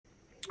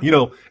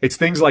It's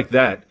things like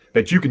that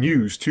that you can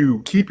use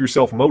to keep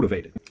yourself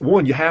motivated.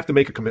 One, you have to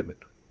make a commitment,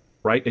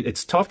 right?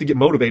 It's tough to get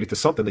motivated to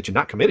something that you're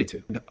not committed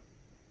to.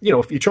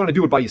 If you're trying to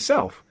do it by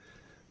yourself,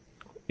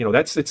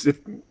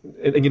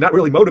 and you're not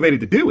really motivated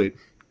to do it,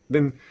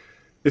 then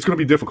it's going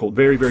to be difficult,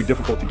 very, very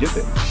difficult to get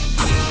there.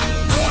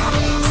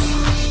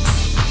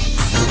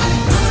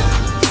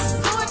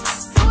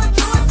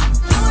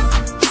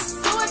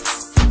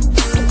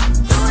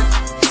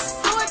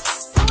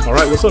 All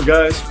right, what's up,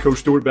 guys? Coach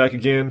Stewart back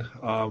again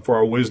for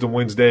our Wisdom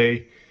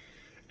Wednesday.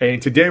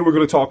 And today we're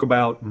going to talk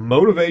about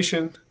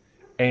motivation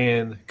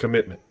and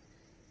commitment.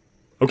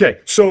 Okay,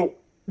 so,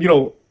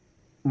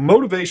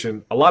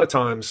 motivation a lot of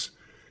times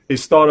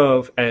is thought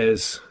of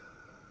as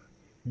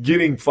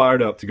getting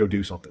fired up to go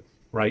do something,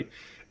 right?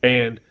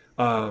 And,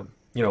 a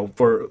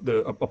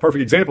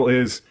perfect example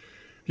is,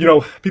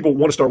 people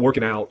want to start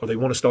working out or they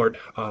want to start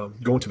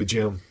going to the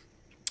gym.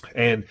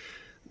 And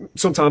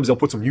sometimes they'll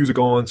put some music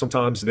on.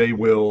 Sometimes they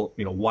will,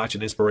 watch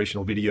an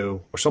inspirational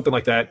video or something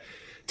like that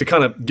to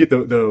kind of get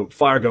the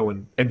fire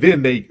going. And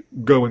then they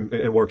go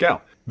and work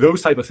out.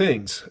 Those type of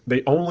things,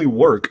 they only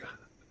work,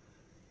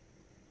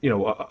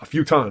 a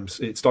few times.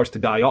 It starts to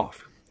die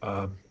off.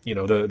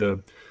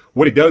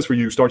 What it does for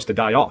you starts to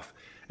die off.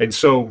 And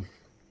so,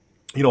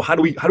 how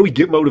do we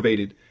get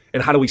motivated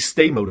and how do we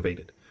stay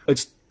motivated?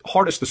 It's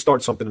hardest to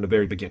start something in the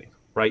very beginning,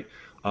 right?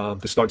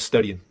 To start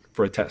studying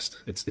for a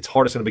test. It's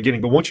hardest in the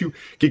beginning, but once you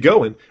get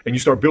going and you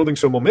start building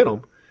some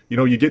momentum,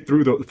 you get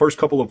through the first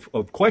couple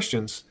of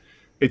questions,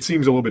 it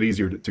seems a little bit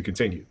easier to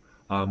continue.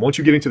 Once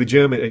you get into the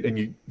gym and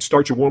you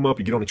start your warm up,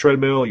 you get on the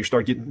treadmill, you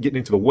start getting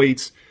into the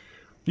weights,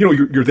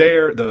 you're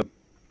there, the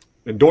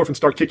endorphins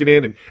start kicking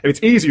in, and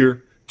it's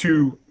easier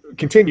to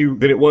continue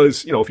than it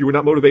was, if you were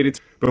not motivated.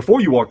 But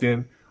before you walked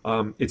in,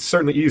 it's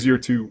certainly easier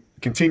to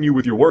continue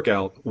with your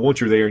workout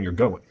once you're there and you're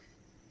going,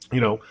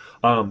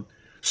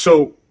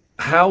 So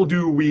how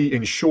do we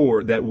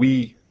ensure that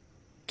we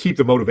keep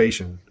the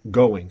motivation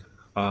going?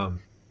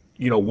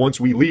 Once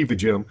we leave the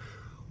gym,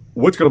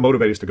 what's going to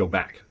motivate us to go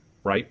back,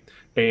 right?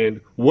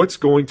 And what's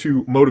going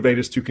to motivate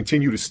us to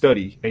continue to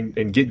study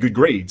and get good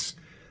grades?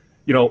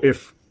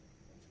 If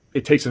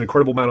it takes an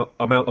incredible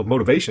amount of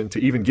motivation to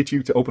even get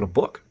you to open a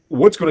book,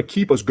 what's going to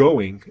keep us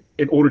going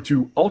in order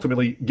to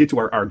ultimately get to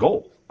our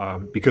goal?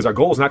 Because our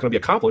goal is not going to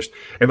be accomplished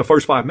in the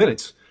first 5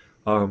 minutes.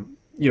 Our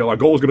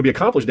goal is going to be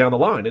accomplished down the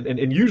line.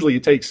 And usually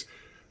it takes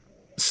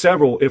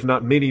several, if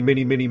not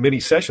many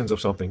sessions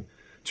of something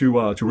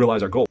to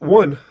realize our goal.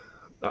 One,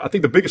 I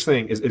think the biggest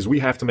thing is we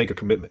have to make a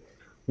commitment.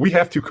 We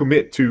have to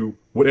commit to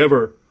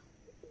whatever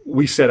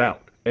we set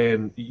out.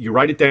 And you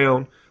write it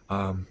down.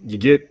 You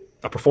get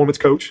a performance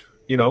coach,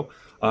 you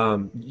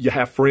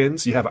have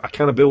friends, you have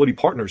accountability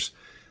partners.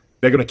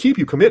 They're going to keep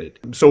you committed.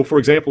 So, for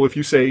example, if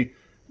you say,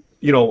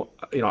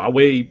 I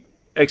weigh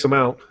X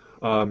amount,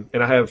 and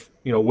I have,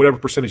 whatever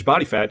percentage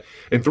body fat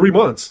in 3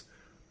 months,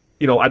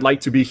 I'd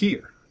like to be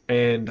here.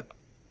 And,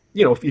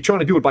 if you're trying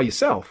to do it by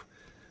yourself,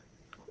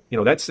 and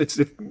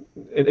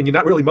you're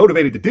not really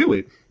motivated to do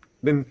it,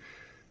 then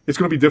it's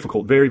going to be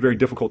difficult, very, very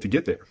difficult to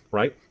get there,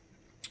 right?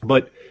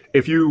 But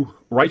if you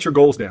write your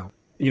goals down,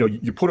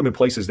 you put them in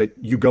places that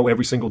you go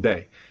every single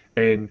day,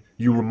 and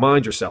you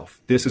remind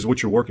yourself this is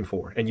what you're working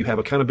for, and you have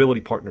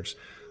accountability partners,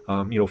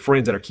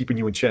 friends that are keeping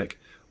you in check.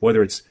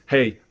 Whether it's,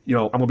 hey,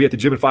 I'm gonna be at the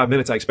gym in 5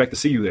 minutes, I expect to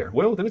see you there.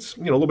 Well, then it's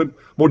a little bit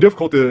more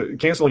difficult to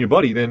cancel on your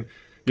buddy than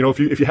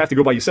if you have to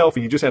go by yourself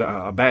and you just had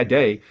a bad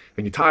day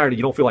and you're tired and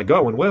you don't feel like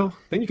going. Well,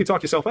 then you can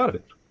talk yourself out of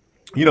it.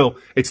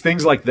 It's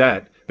things like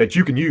that that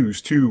you can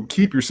use to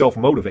keep yourself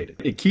motivated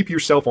and keep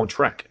yourself on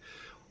track.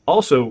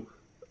 Also,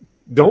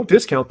 don't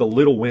discount the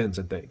little wins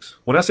and things.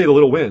 When I say the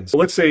little wins,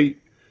 let's say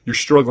you're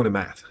struggling in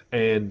math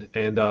and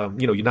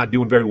you're not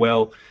doing very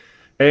well,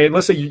 and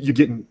let's say you're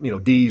getting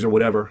D's or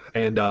whatever,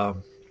 and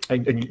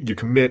you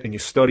commit and you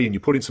study and you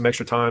put in some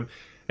extra time,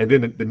 and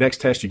then the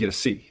next test you get a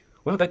C.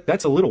 Well,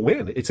 that's a little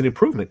win. It's an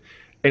improvement,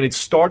 and it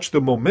starts the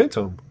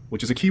momentum,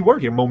 which is a key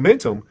word here,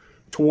 momentum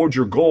towards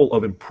your goal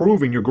of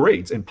improving your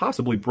grades and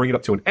possibly bring it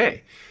up to an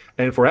A.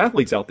 And for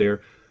athletes out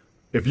there,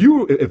 if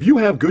you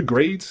have good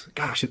grades,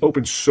 gosh, it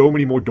opens so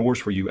many more doors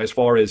for you as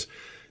far as,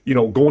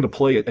 going to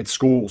play at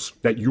schools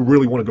that you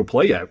really want to go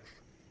play at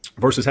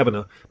versus having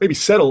to maybe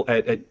settle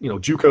at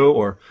JUCO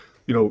or,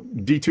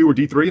 D2 or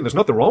D3. And there's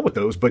nothing wrong with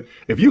those. But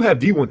if you have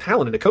D1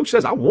 talent and the coach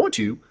says, I want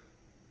you,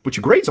 but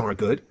your grades aren't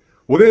good,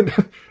 well then,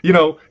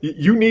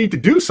 you need to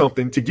do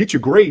something to get your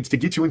grades, to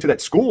get you into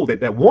that school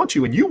that wants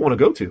you and you want to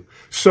go to.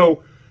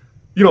 So,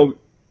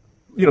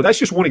 that's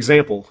just one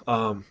example.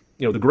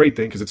 The great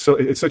thing, because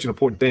it's such an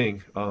important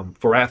thing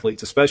for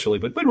athletes especially,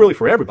 but really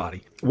for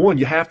everybody. One,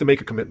 you have to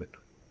make a commitment,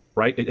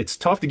 right? It's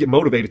tough to get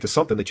motivated to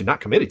something that you're not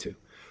committed to.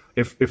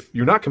 If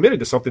you're not committed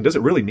to something, does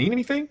it really mean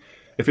anything?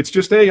 If it's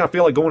just, hey, I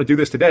feel like going to do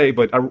this today,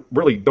 but I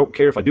really don't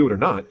care if I do it or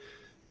not,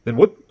 then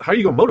how are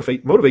you going to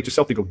motivate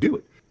yourself to go do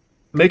it?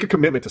 Make a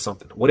commitment to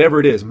something, whatever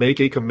it is.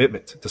 Make a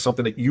commitment to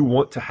something that you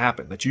want to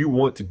happen, that you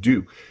want to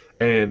do,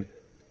 and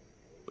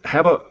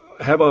have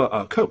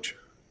a coach.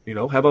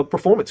 Have a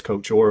performance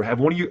coach, or have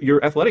one of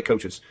your athletic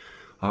coaches.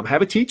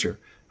 Have a teacher.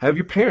 Have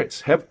your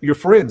parents, have your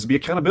friends be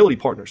accountability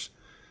partners.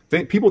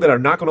 People that are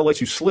not going to let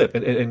you slip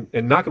and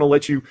not going to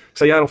let you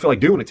say, I don't feel like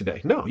doing it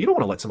today. No, you don't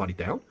want to let somebody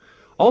down.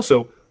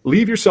 Also,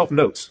 leave yourself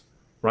notes,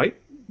 right?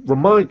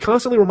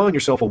 Constantly remind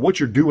yourself of what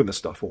you're doing this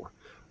stuff for,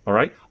 all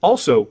right?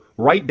 Also,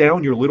 write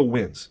down your little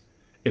wins.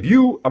 If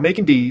you are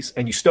making D's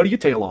and you study your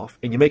tail off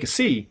and you make a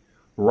C,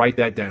 write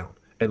that down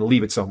and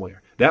leave it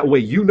somewhere. That way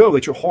you know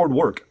that your hard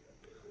work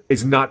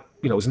is not,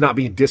 is not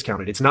being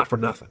discounted. It's not for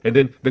nothing. And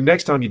then the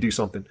next time you do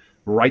something,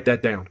 write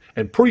that down.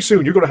 And pretty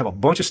soon you're going to have a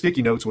bunch of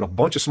sticky notes with a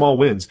bunch of small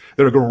wins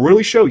that are going to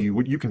really show you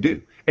what you can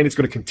do. And it's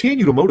going to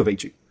continue to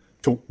motivate you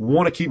to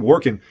want to keep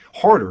working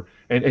harder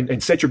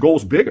and set your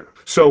goals bigger.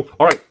 So,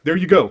 all right, there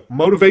you go.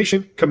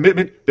 Motivation,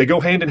 commitment, they go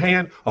hand in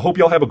hand. I hope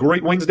y'all have a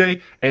great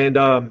Wednesday, and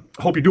I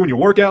hope you're doing your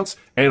workouts,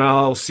 and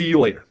I'll see you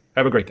later.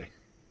 Have a great day.